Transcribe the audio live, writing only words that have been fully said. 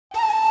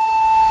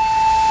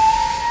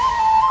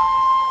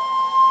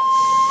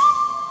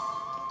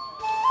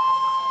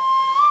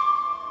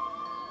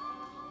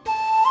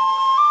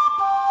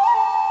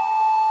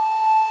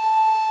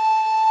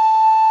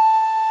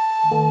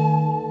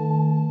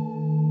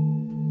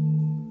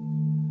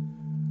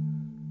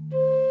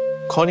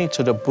According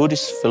to the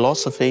Buddhist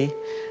philosophy,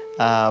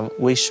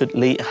 we should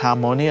lead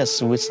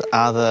harmonious with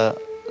other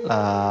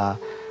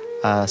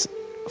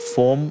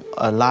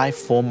life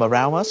form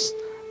around us,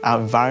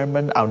 our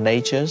environment, our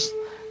natures,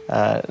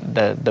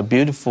 the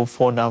beautiful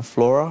fauna and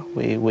flora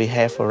we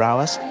have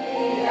around us.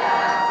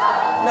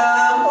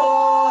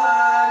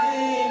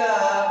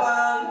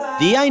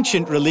 The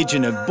ancient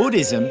religion of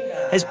Buddhism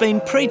has been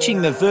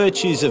preaching the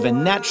virtues of a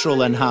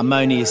natural and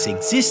harmonious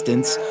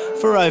existence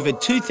for over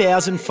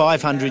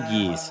 2,500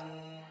 years.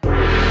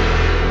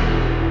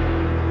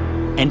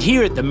 And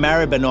here at the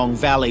Maribyrnong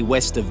Valley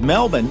west of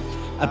Melbourne,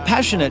 a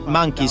passionate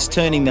monk is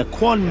turning the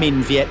Quang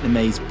Minh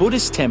Vietnamese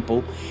Buddhist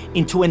temple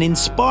into an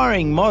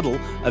inspiring model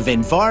of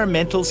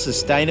environmental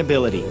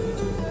sustainability.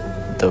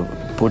 The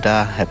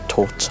Buddha had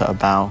taught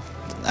about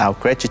our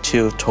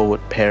gratitude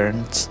toward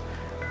parents,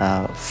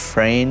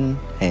 friends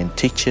and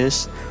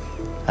teachers,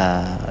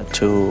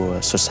 to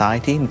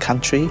society and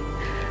country,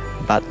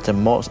 but the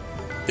most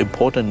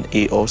important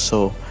is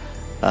also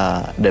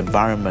the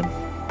environment.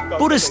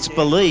 Buddhists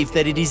believe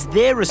that it is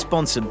their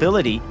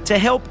responsibility to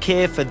help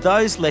care for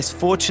those less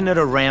fortunate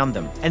around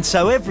them, and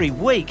so every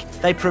week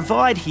they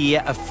provide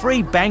here a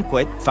free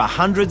banquet for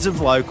hundreds of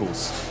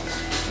locals.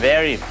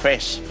 Very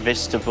fresh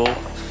vegetable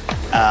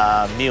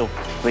meal,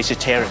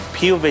 vegetarian,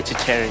 pure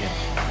vegetarian.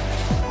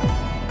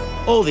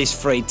 All this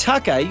free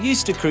tucker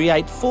used to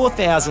create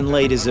 4,000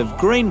 litres of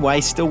green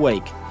waste a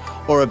week,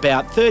 or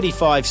about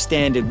 35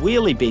 standard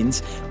wheelie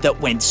bins that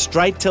went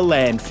straight to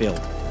landfill.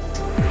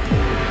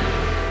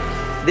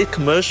 This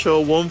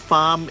commercial worm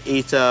farm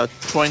is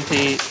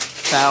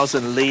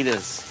 20,000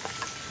 litres,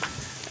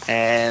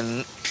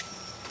 and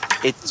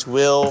it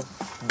will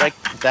break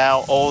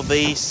down all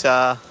these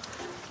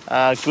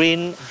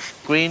green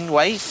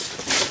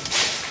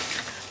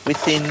waste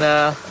within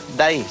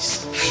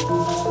days.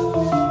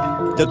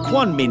 The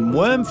Quang Minh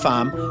worm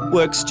farm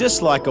works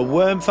just like a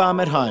worm farm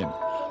at home,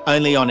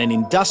 only on an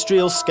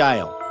industrial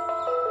scale.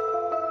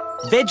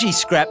 Veggie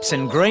scraps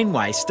and green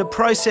waste are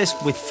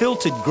processed with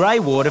filtered grey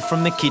water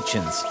from the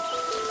kitchens.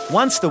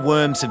 Once the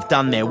worms have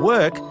done their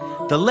work,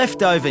 the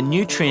leftover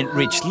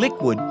nutrient-rich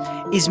liquid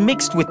is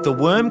mixed with the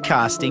worm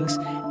castings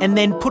and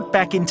then put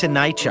back into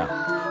nature,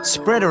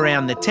 spread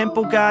around the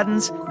temple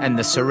gardens and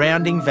the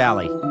surrounding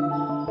valley.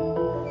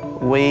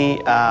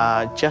 We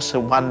are just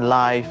one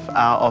life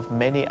out of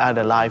many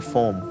other life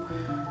forms.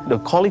 The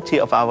quality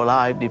of our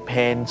life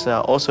depends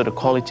also the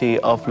quality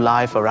of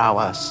life around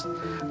us.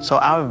 So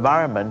our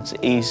environment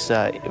is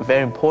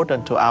very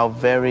important to our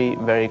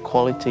very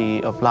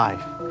quality of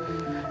life.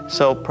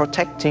 So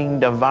protecting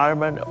the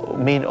environment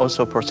means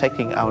also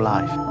protecting our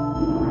life.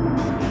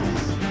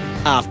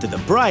 After the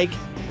break,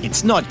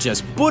 it's not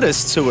just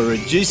Buddhists who are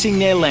reducing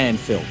their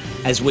landfill,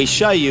 as we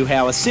show you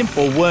how a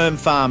simple worm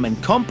farm and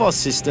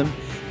compost system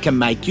can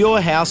make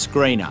your house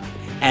greener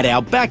at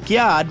our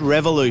backyard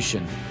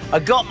revolution. I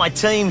got my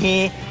team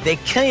here. They're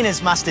keen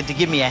as mustard to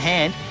give me a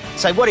hand.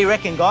 So what do you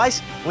reckon,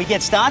 guys? We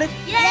get started?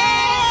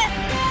 Yeah!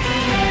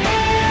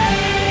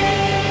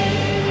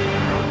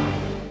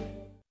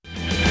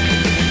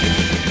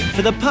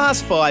 For the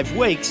past 5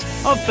 weeks,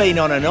 I've been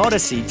on an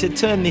odyssey to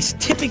turn this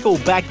typical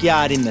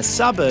backyard in the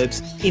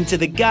suburbs into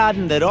the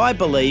garden that I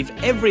believe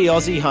every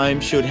Aussie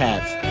home should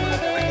have.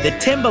 The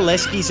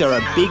Tembleskis are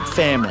a big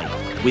family,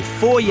 with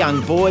 4 young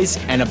boys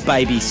and a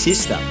baby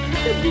sister.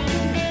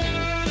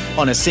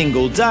 On a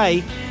single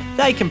day,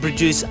 they can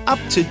produce up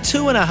to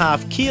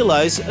 2.5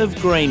 kilos of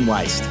green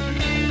waste.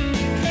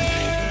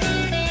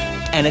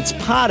 And it's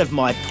part of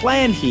my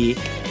plan here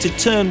to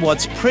turn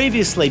what's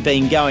previously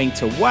been going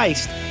to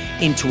waste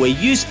into a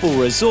useful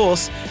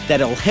resource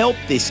that'll help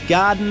this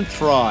garden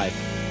thrive.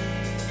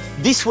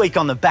 This week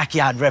on the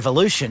Backyard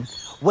Revolution,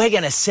 we're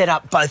going to set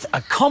up both a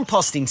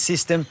composting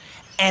system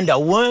and a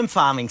worm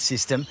farming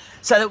system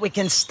so that we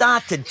can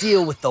start to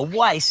deal with the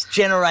waste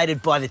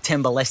generated by the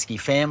Temblesky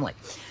family.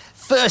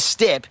 First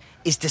step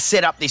is to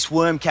set up this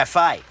worm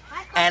cafe.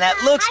 And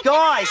it looks,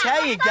 guys,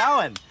 how you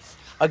going?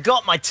 I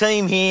got my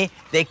team here.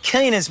 They're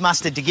keen as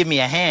mustard to give me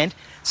a hand.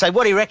 So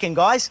what do you reckon,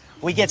 guys?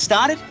 We get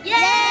started?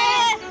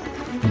 Yeah!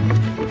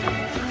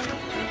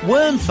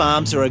 Worm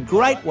farms are a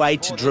great way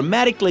to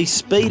dramatically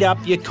speed up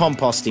your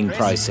composting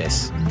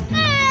process.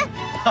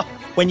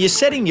 When you're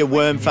setting your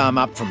worm farm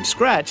up from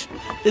scratch,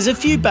 there's a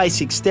few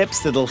basic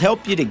steps that'll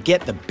help you to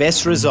get the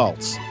best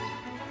results.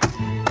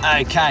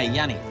 OK,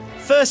 Yanni.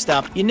 First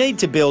up, you need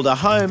to build a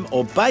home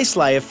or base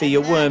layer for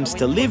your worms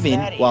to live in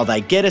while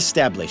they get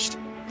established.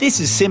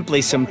 This is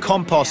simply some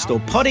compost or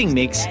potting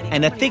mix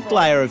and a thick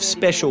layer of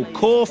special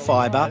core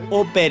fibre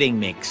or bedding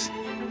mix.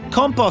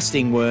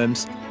 Composting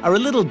worms are a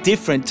little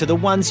different to the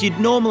ones you'd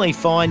normally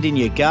find in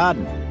your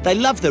garden. They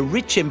love the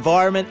rich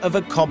environment of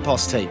a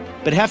compost heap,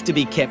 but have to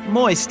be kept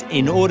moist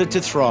in order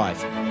to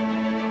thrive.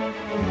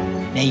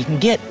 Now you can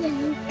get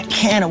a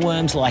can of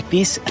worms like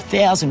this,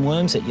 1,000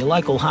 worms at your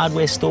local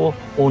hardware store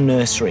or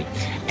nursery,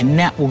 and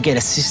that will get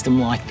a system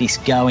like this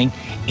going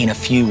in a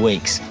few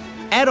weeks.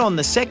 Add on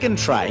the second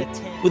tray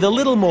with a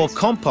little more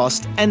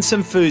compost and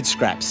some food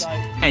scraps,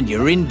 and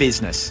you're in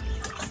business.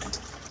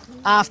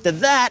 After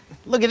that,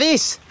 look at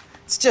this.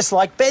 It's just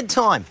like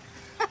bedtime.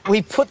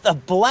 We put the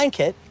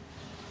blanket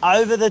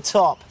over the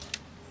top.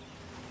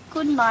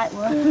 Good night,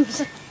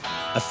 worms.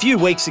 A few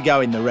weeks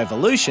ago in the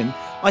Revolution,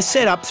 I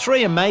set up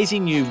 3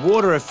 amazing new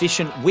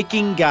water-efficient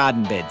wicking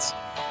garden beds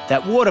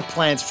that water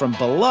plants from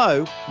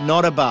below,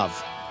 not above.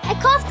 Hey,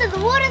 Costa, the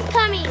water's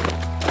coming.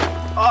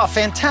 Oh,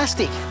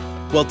 fantastic.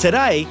 Well,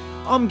 today,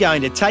 I'm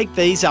going to take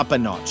these up a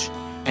notch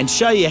and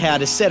show you how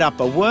to set up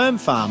a worm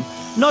farm,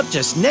 not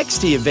just next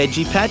to your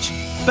veggie patch,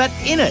 but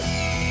in it.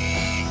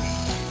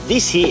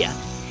 This here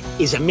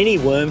is a mini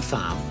worm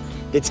farm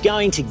that's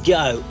going to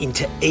go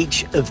into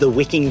each of the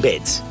wicking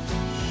beds.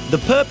 The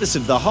purpose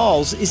of the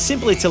holes is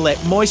simply to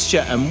let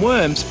moisture and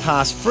worms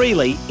pass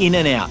freely in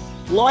and out.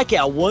 Like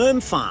our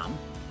worm farm,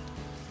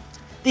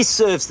 this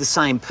serves the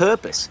same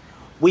purpose.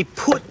 We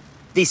put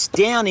this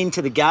down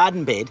into the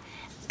garden bed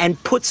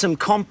and put some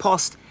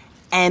compost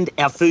and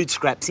our food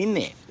scraps in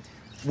there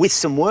with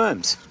some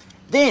worms.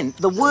 Then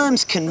the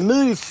worms can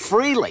move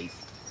freely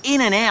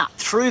in and out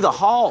through the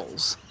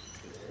holes.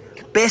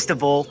 Best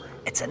of all,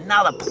 it's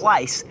another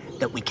place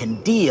that we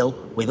can deal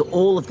with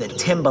all of the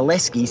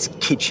Tembaleschi's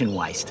kitchen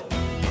waste.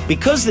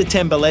 Because the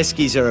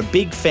Tembaleschi's are a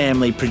big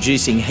family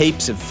producing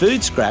heaps of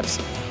food scraps,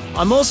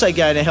 I'm also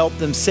going to help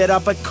them set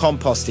up a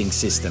composting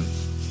system.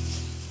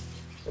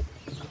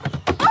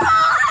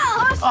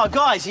 Oh,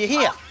 guys, you're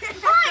here.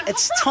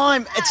 It's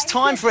time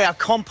for our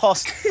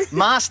compost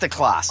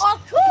masterclass. Oh,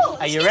 cool.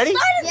 Are you ready?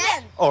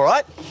 Yeah. All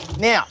right.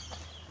 Now,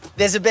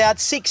 there's about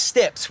 6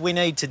 steps we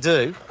need to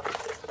do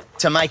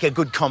to make a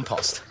good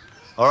compost.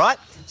 All right?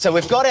 So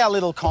we've got our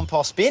little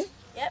compost bin.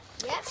 Yep.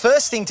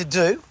 First thing to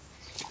do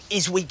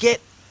is we get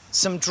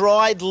some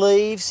dried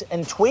leaves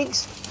and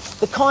twigs,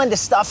 the kind of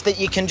stuff that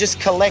you can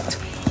just collect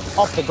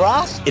off the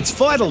grass. It's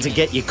vital to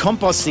get your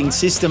composting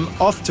system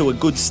off to a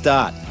good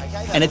start.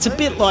 And it's a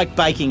bit like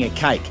baking a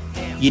cake.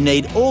 You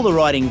need all the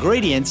right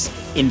ingredients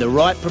in the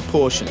right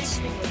proportions.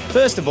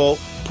 First of all,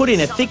 put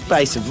in a thick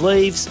base of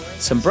leaves,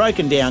 some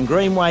broken down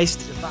green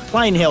waste,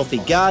 plain healthy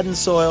garden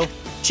soil,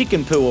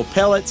 chicken poo or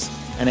pellets,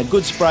 and a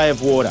good spray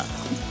of water.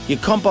 Your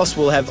compost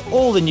will have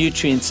all the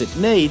nutrients it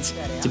needs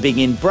to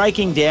begin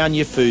breaking down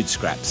your food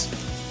scraps.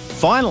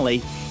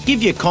 Finally,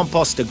 give your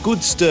compost a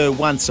good stir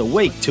once a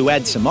week to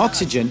add some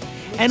oxygen,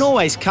 and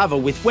always cover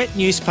with wet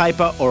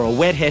newspaper or a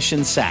wet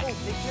hessian sack.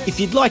 If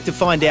you'd like to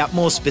find out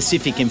more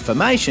specific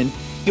information,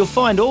 you'll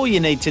find all you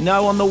need to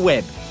know on the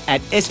web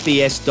at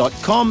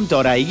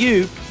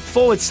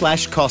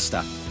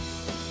sbs.com.au/Costa.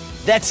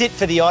 That's it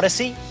for the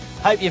Odyssey.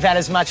 Hope you've had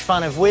as much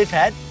fun as we've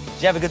had.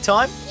 Did you have a good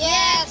time?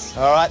 Yes.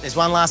 All right, there's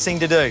one last thing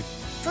to do.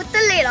 Put the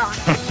lid on.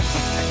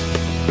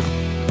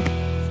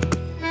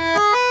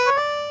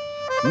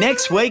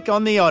 Next week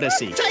on the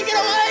Odyssey. Take it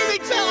away,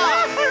 big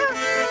fella!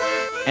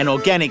 An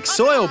organic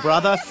soil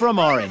brother from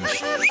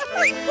Orange.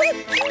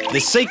 The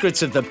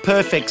secrets of the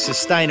perfect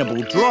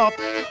sustainable drop.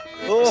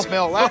 Oh,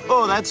 smell that.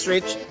 Oh, that's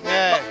rich.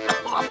 Yeah.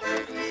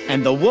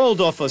 And the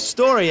Waldorf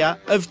Astoria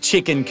of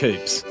chicken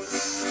coops.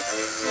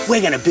 We're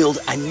going to build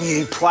a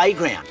new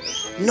playground,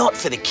 not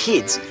for the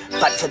kids,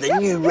 but for the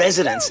new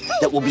residents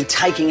that will be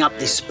taking up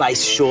this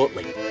space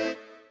shortly.